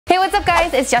What's up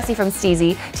guys, it's Jessie from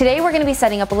STEEZY. Today we're going to be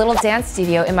setting up a little dance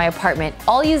studio in my apartment,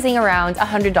 all using around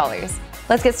 $100.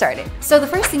 Let's get started. So the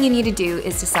first thing you need to do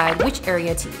is decide which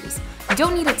area to use. You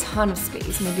don't need a ton of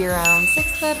space, maybe around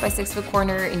 6 foot by 6 foot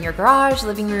corner in your garage,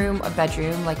 living room, a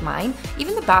bedroom like mine.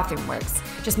 Even the bathroom works.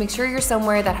 Just make sure you're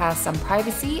somewhere that has some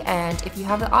privacy, and if you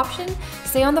have the option,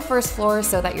 stay on the first floor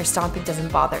so that your stomping doesn't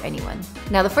bother anyone.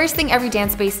 Now the first thing every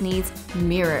dance space needs,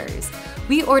 mirrors.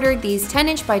 We ordered these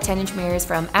 10-inch by 10-inch mirrors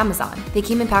from Amazon. They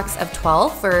came in packs of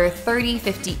 12 for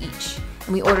 $30.50 each.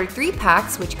 And we ordered 3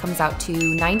 packs, which comes out to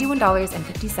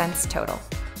 $91.50 total.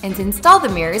 And to install the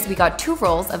mirrors, we got 2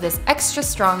 rolls of this extra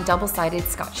strong double-sided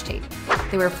Scotch tape.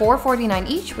 They were $4.49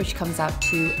 each, which comes out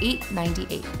to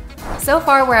 $8.98. So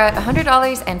far, we're at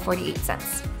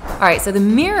 $100.48. All right, so the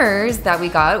mirrors that we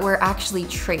got were actually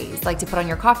trays, like to put on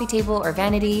your coffee table or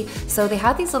vanity. So they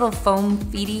had these little foam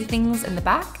feety things in the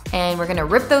back, and we're gonna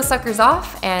rip those suckers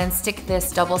off and stick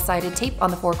this double-sided tape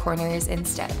on the 4 corners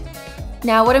instead.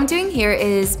 Now what I'm doing here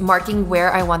is marking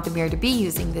where I want the mirror to be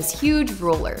using this huge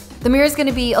ruler. The mirror is going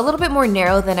to be a little bit more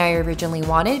narrow than I originally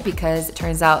wanted because it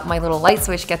turns out my little light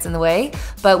switch gets in the way,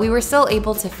 but we were still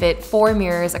able to fit 4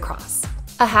 mirrors across.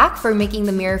 A hack for making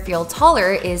the mirror feel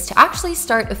taller is to actually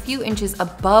start a few inches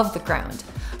above the ground.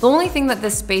 The only thing that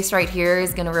this space right here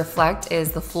is going to reflect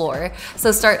is the floor,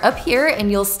 so start up here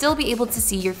and you'll still be able to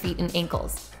see your feet and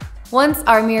ankles. Once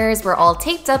our mirrors were all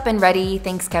taped up and ready,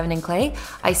 thanks Kevin and Clay,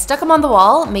 I stuck them on the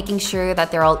wall, making sure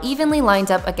that they're all evenly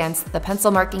lined up against the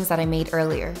pencil markings that I made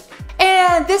earlier.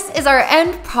 And this is our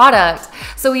end product.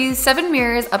 So we used 7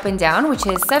 mirrors up and down, which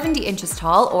is 70 inches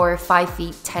tall or 5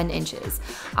 feet 10 inches.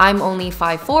 I'm only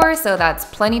 5'4", so that's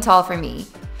plenty tall for me.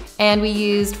 And we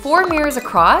used 4 mirrors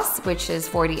across, which is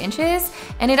 40 inches,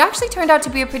 and it actually turned out to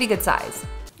be a pretty good size.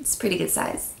 It's a pretty good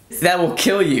size. That will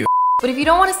kill you. But if you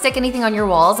don't want to stick anything on your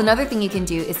walls, another thing you can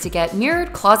do is to get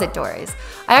mirrored closet doors.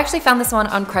 I actually found this one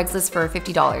on Craigslist for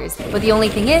 $50, but the only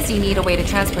thing is you need a way to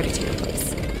transport it to your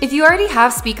place. If you already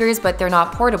have speakers but they're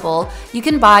not portable, you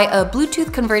can buy a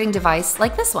Bluetooth converting device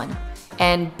like this one.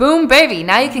 And boom baby,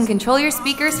 now you can control your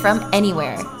speakers from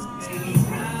anywhere.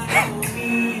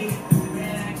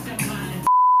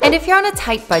 And if you're on a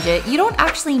tight budget, you don't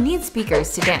actually need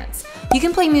speakers to dance. You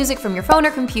can play music from your phone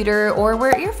or computer or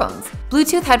wear earphones.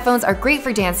 Bluetooth headphones are great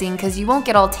for dancing because you won't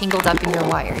get all tangled up in your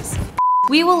wires.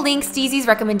 We will link STEEZY's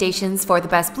recommendations for the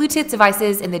best Bluetooth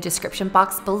devices in the description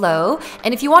box below.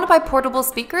 And if you want to buy portable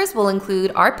speakers, we'll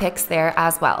include our picks there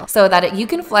as well, so that you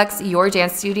can flex your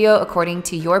dance studio according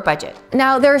to your budget.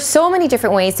 Now, there are so many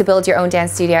different ways to build your own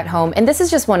dance studio at home, and this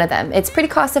is just one of them. It's pretty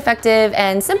cost effective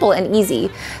and simple and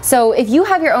easy. So if you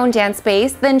have your own dance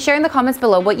space, then share in the comments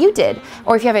below what you did.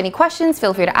 Or if you have any questions,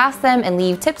 feel free to ask them and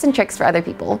leave tips and tricks for other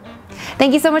people.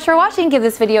 Thank you so much for watching. Give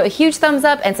this video a huge thumbs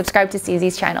up and subscribe to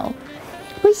STEEZY's channel.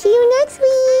 We'll see you next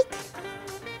week.